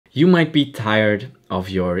You might be tired of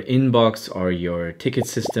your inbox or your ticket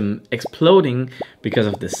system exploding because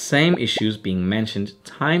of the same issues being mentioned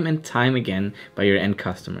time and time again by your end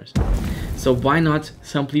customers. So why not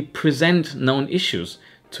simply present known issues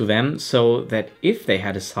to them so that if they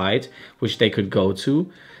had a site which they could go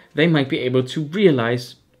to, they might be able to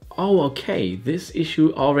realize, oh, okay, this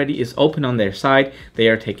issue already is open on their site, they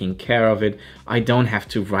are taking care of it, I don't have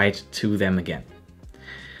to write to them again.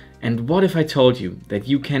 And what if I told you that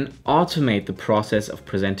you can automate the process of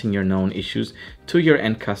presenting your known issues to your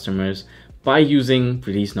end customers by using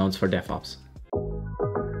release notes for DevOps?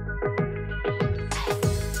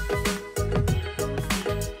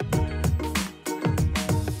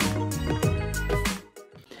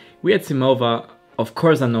 We at Simova, of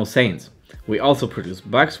course, are no saints. We also produce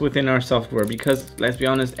bugs within our software because, let's be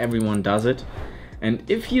honest, everyone does it. And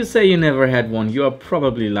if you say you never had one, you are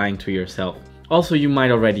probably lying to yourself. Also, you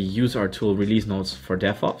might already use our tool Release Notes for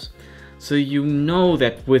DevOps, so you know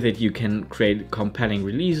that with it you can create compelling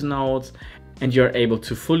release notes and you're able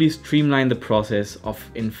to fully streamline the process of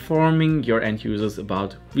informing your end users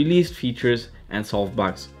about released features and solve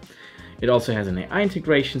bugs. It also has an AI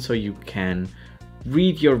integration, so you can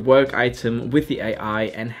read your work item with the AI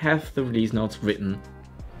and have the release notes written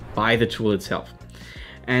by the tool itself.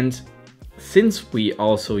 And since we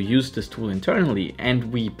also use this tool internally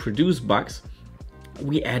and we produce bugs,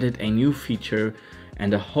 we added a new feature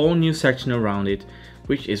and a whole new section around it,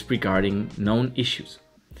 which is regarding known issues.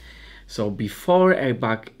 So before a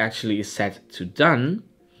bug actually is set to done,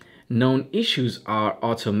 known issues are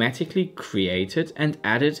automatically created and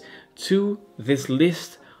added to this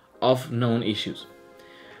list of known issues.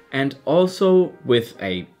 And also with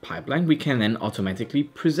a pipeline, we can then automatically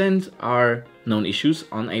present our known issues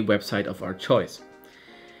on a website of our choice.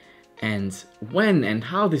 And when and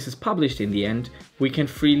how this is published in the end, we can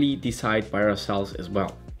freely decide by ourselves as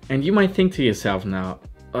well. And you might think to yourself now,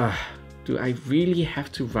 do I really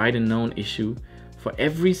have to write a known issue for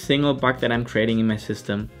every single bug that I'm creating in my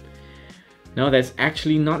system? No, that's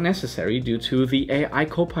actually not necessary due to the AI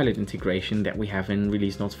Copilot integration that we have in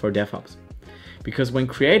Release Notes for DevOps. Because when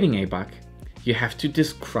creating a bug, you have to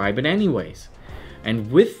describe it anyways.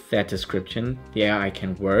 And with that description, the AI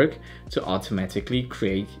can work to automatically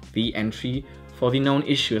create the entry for the known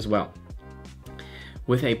issue as well.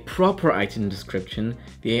 With a proper item description,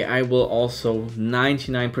 the AI will also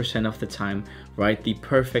 99% of the time write the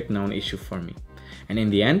perfect known issue for me. And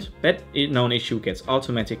in the end, that known issue gets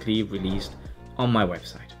automatically released on my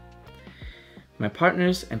website. My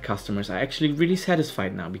partners and customers are actually really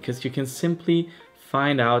satisfied now because you can simply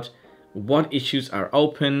find out what issues are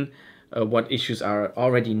open, what issues are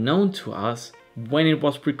already known to us, when it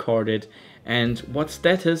was recorded, and what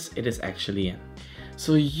status it is actually in.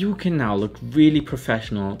 So you can now look really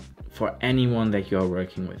professional for anyone that you are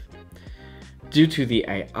working with. Due to the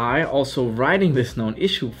AI also writing this known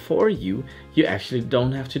issue for you, you actually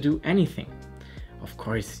don't have to do anything. Of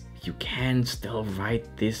course, you can still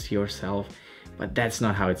write this yourself, but that's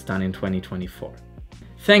not how it's done in 2024.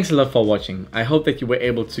 Thanks a lot for watching. I hope that you were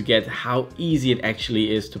able to get how easy it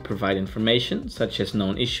actually is to provide information, such as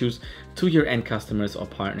known issues, to your end customers or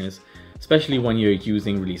partners, especially when you're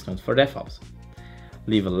using Release Notes for DevOps.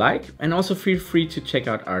 Leave a like and also feel free to check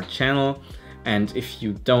out our channel. And if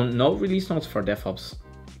you don't know Release Notes for DevOps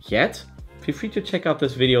yet, feel free to check out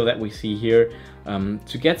this video that we see here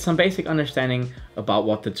to get some basic understanding about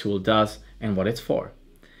what the tool does and what it's for.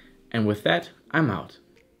 And with that, I'm out.